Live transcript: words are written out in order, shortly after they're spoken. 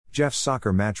Jeff's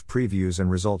Soccer Match Previews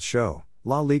and Results Show,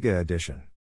 La Liga Edition.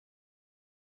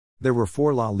 There were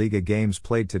 4 La Liga games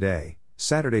played today,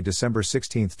 Saturday, December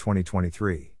 16,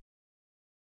 2023.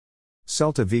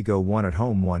 Celta Vigo won at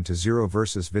home 1-0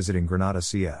 versus visiting Granada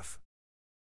CF.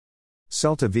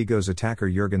 Celta Vigo's attacker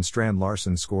Jurgen Strand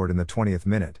Larsen scored in the 20th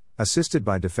minute, assisted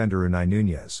by defender Unai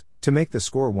Núñez, to make the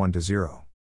score 1-0.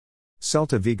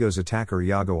 Celta Vigo's attacker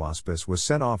Iago Aspas was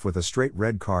sent off with a straight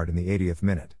red card in the 80th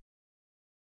minute.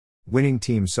 Winning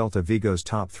team Celta Vigo's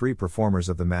top 3 performers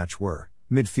of the match were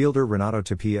midfielder Renato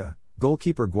Tapia,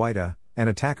 goalkeeper Guaita, and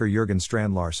attacker Jurgen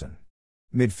Strand Larsen.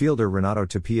 Midfielder Renato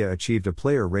Tapia achieved a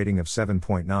player rating of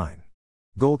 7.9.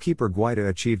 Goalkeeper Guaita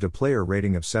achieved a player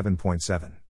rating of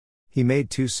 7.7. He made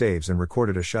 2 saves and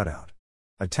recorded a shutout.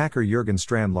 Attacker Jurgen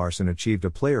Strand Larsen achieved a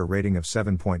player rating of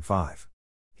 7.5.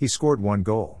 He scored 1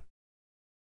 goal.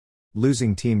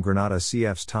 Losing team Granada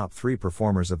CF's top 3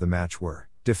 performers of the match were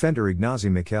defender Ignasi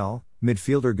Miquel,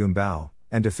 midfielder Gumbau,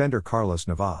 and defender Carlos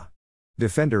Nava.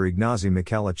 Defender Ignasi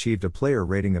Miquel achieved a player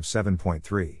rating of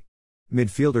 7.3.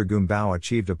 Midfielder Gumbau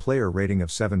achieved a player rating of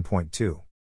 7.2.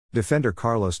 Defender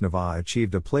Carlos Nava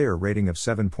achieved a player rating of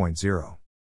 7.0.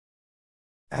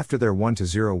 After their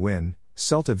 1-0 win,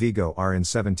 Celta Vigo are in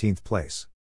 17th place.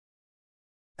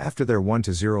 After their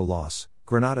 1-0 loss,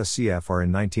 Granada CF are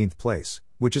in 19th place,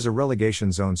 which is a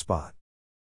relegation zone spot.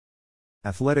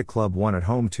 Athletic Club won at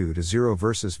home 2-0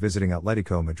 versus visiting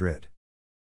Atletico Madrid.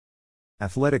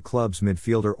 Athletic Club's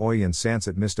midfielder Oyan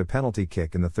Sancet missed a penalty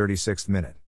kick in the 36th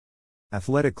minute.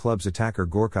 Athletic Club's attacker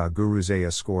Gorka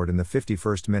Guruzea scored in the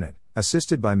 51st minute,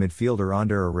 assisted by midfielder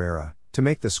Ander Herrera, to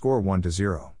make the score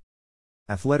 1-0.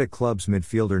 Athletic Club's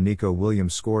midfielder Nico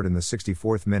Williams scored in the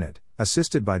 64th minute,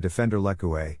 assisted by defender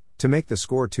Lekue, to make the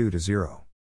score 2-0.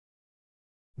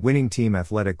 Winning team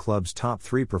Athletic Club's top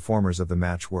 3 performers of the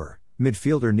match were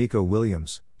midfielder Nico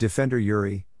Williams, defender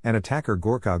Yuri, and attacker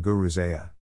Gorka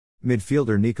Guruzea.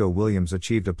 Midfielder Nico Williams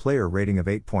achieved a player rating of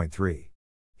 8.3.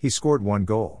 He scored 1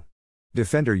 goal.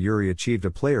 Defender Yuri achieved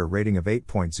a player rating of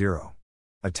 8.0.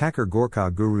 Attacker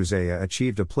Gorka Guruzea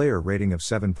achieved a player rating of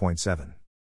 7.7.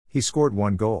 He scored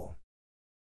 1 goal.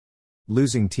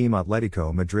 Losing team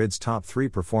Atletico Madrid's top 3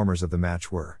 performers of the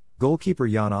match were goalkeeper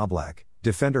Jan Oblak,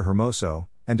 defender Hermoso,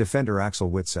 and defender Axel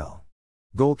Witsel.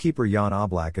 Goalkeeper Jan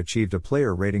Oblak achieved a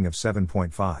player rating of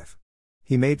 7.5.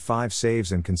 He made 5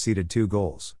 saves and conceded 2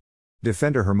 goals.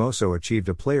 Defender Hermoso achieved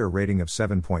a player rating of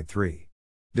 7.3.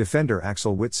 Defender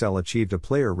Axel Witsel achieved a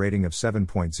player rating of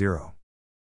 7.0.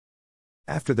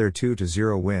 After their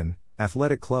 2-0 win,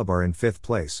 Athletic Club are in 5th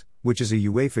place, which is a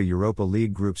UEFA Europa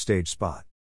League group stage spot.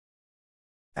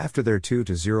 After their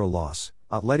 2-0 loss,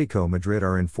 Atletico Madrid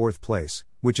are in 4th place,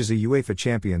 which is a UEFA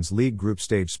Champions League group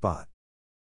stage spot.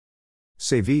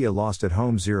 Sevilla lost at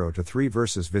home 0-3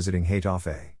 versus visiting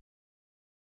Getafe.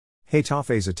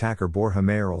 Getafe's attacker Borja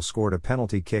Mayoral scored a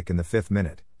penalty kick in the 5th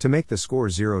minute, to make the score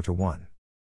 0-1.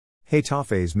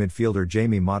 Getafe's midfielder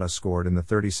Jamie Mata scored in the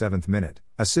 37th minute,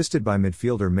 assisted by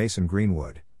midfielder Mason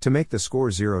Greenwood, to make the score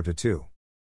 0-2.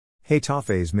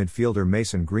 Getafe's midfielder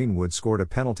Mason Greenwood scored a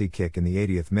penalty kick in the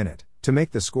 80th minute, to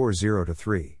make the score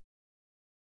 0-3.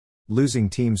 Losing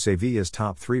team Sevilla's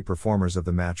top 3 performers of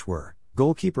the match were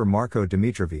goalkeeper Marko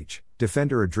Dimitrovic,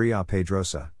 defender Adria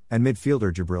Pedrosa, and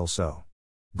midfielder Jibril So.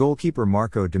 Goalkeeper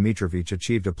Marko Dimitrovic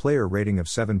achieved a player rating of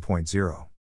 7.0.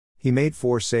 He made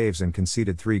 4 saves and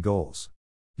conceded 3 goals.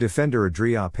 Defender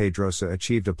Adria Pedrosa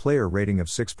achieved a player rating of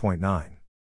 6.9.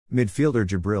 Midfielder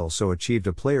Jibril So achieved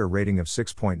a player rating of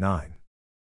 6.9.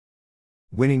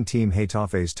 Winning team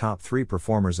Getafe's top 3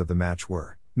 performers of the match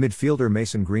were midfielder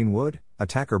Mason Greenwood,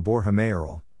 attacker Borja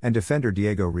Mayoral, and defender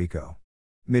Diego Rico.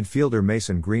 Midfielder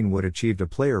Mason Greenwood achieved a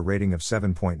player rating of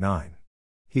 7.9.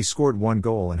 He scored 1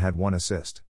 goal and had 1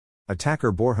 assist.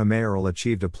 Attacker Borja Mayoral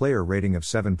achieved a player rating of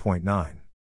 7.9.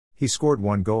 He scored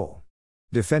 1 goal.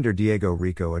 Defender Diego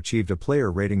Rico achieved a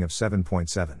player rating of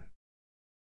 7.7.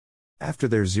 After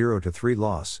their 0-3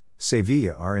 loss,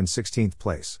 Sevilla are in 16th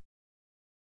place.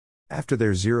 After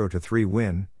their 0-3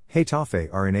 win,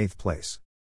 Getafe are in 8th place.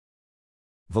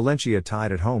 Valencia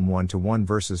tied at home 1-1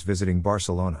 versus visiting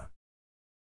Barcelona.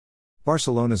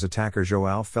 Barcelona's attacker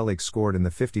João Felix scored in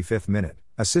the 55th minute,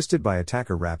 assisted by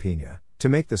attacker Raphinha, to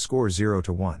make the score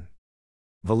 0-1.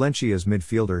 Valencia's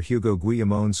midfielder Hugo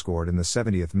Guillamón scored in the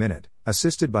 70th minute,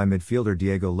 assisted by midfielder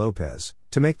Diego Lopez,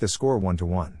 to make the score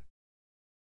 1-1.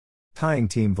 Tying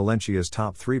team Valencia's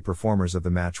top 3 performers of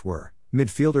the match were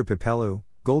midfielder Pepelu,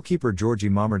 goalkeeper Georgi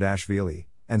Mamardashvili,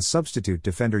 and substitute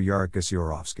defender Jarek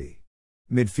Gasiorowski.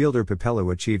 Midfielder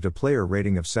Pepelu achieved a player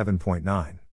rating of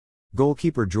 7.9.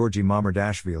 Goalkeeper Georgi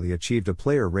Mamardashvili achieved a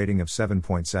player rating of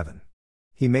 7.7.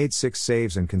 He made 6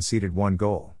 saves and conceded 1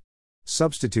 goal.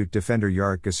 Substitute defender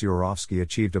Jarek Gasiorowski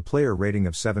achieved a player rating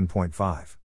of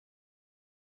 7.5.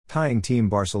 Tying Team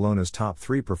Barcelona's top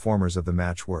three performers of the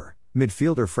match were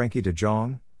midfielder Frenkie de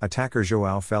Jong, attacker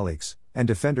João Felix, and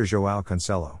defender João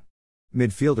Cancelo.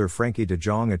 Midfielder Frenkie de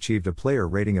Jong achieved a player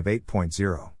rating of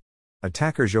 8.0.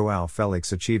 Attacker João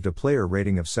Felix achieved a player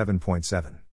rating of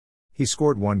 7.7. He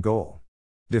scored one goal.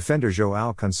 Defender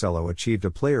João Cancelo achieved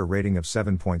a player rating of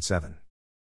 7.7.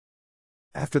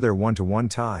 After their 1-1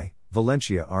 tie,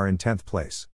 Valencia are in 10th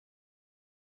place.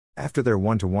 After their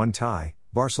 1-1 tie,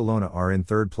 Barcelona are in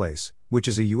 3rd place, which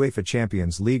is a UEFA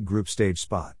Champions League group stage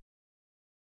spot.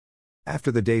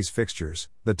 After the day's fixtures,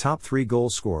 the top three goal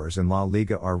scorers in La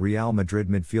Liga are Real Madrid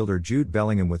midfielder Jude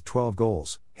Bellingham with 12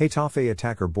 goals, Getafe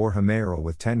attacker Borja Mayoral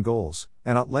with 10 goals,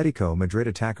 and Atletico Madrid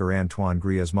attacker Antoine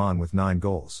Griezmann with 9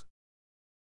 goals.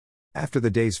 After the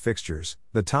day's fixtures,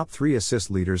 the top three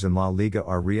assist leaders in La Liga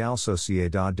are Real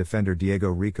Sociedad defender Diego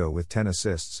Rico with 10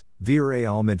 assists,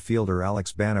 Villarreal midfielder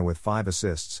Alex Bana with 5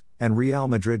 assists, and Real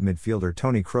Madrid midfielder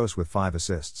Toni Kroos with 5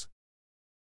 assists.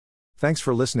 Thanks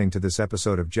for listening to this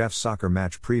episode of Jeff's Soccer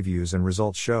Match Previews and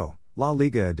Results Show, La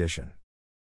Liga edition.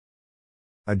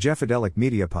 A Jeffadelic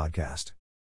Media podcast.